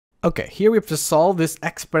Okay, here we have to solve this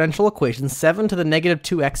exponential equation, 7 to the negative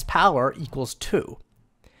 2x power equals 2.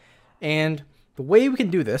 And the way we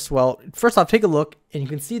can do this, well, first off, take a look, and you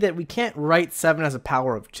can see that we can't write 7 as a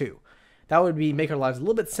power of 2. That would make our lives a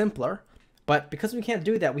little bit simpler, but because we can't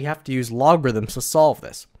do that, we have to use logarithms to solve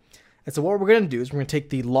this. And so what we're going to do is we're going to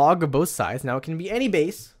take the log of both sides. Now, it can be any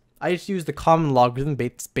base. I just use the common logarithm,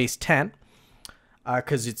 base 10,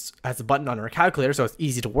 because it has a button on our calculator, so it's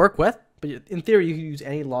easy to work with. But in theory, you can use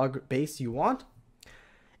any log base you want.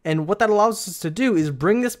 And what that allows us to do is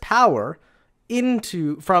bring this power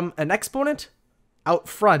from an exponent out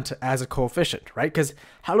front as a coefficient, right? Because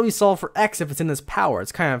how do we solve for x if it's in this power?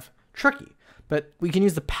 It's kind of tricky. But we can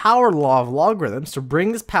use the power law of logarithms to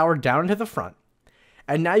bring this power down into the front.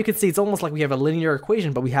 And now you can see it's almost like we have a linear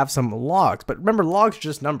equation, but we have some logs. But remember, logs are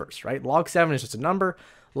just numbers, right? Log 7 is just a number.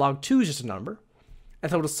 Log 2 is just a number.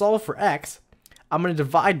 And so to solve for x, I'm going to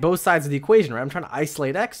divide both sides of the equation, right? I'm trying to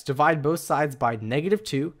isolate x, divide both sides by negative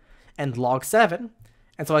 2 and log 7.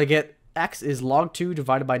 And so I get x is log 2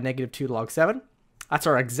 divided by negative 2 log 7. That's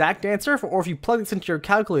our exact answer. Or if you plug this into your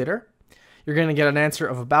calculator, you're going to get an answer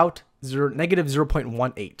of about negative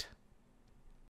 0.18.